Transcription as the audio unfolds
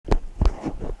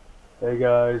Hey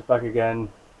guys, back again.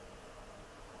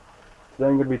 Today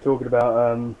I'm going to be talking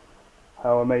about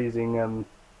how amazing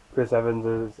Chris Evans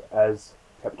is as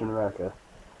Captain America.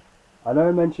 I know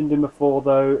I mentioned him before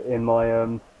though in my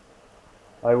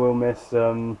I will miss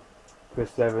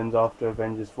Chris Evans after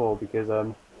Avengers 4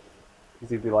 because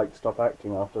he'd be like stop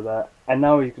acting after that. And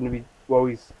now he's going to be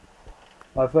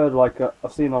I've heard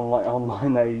I've seen on like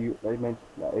online they mentioned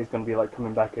that he's going to be like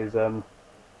coming back as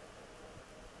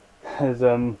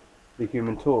the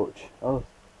Human Torch. I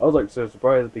was like so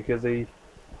surprised because he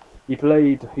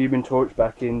played Human Torch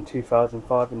back in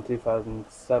 2005 and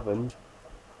 2007,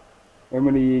 and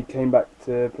when he came back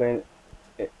in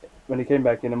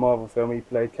a Marvel film, he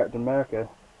played Captain America.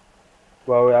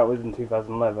 Well, that was in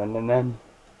 2011, and then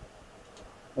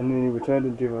he returned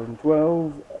in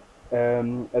 2012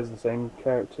 as the same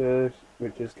character,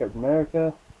 which is Captain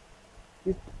America.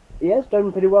 He's, he has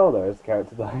done pretty well though as a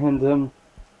character though, and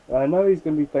I know he's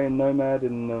going to be playing Nomad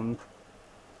in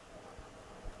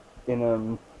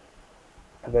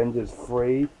Avengers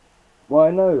 3. Well,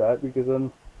 I know that because I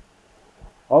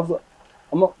was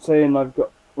I'm not saying I've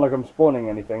got like I'm spoiling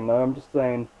anything. No, I'm just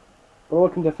saying. But all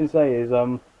I can definitely say is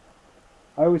I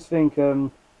always think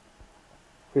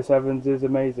Chris Evans is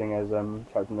amazing as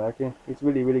Captain America. He's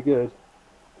really good.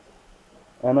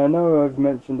 And I know I've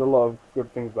mentioned a lot of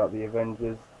good things about the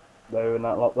Avengers though and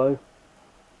that lot though.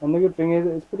 And the good thing is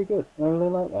it's pretty good. I really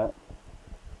like that.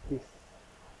 Peace.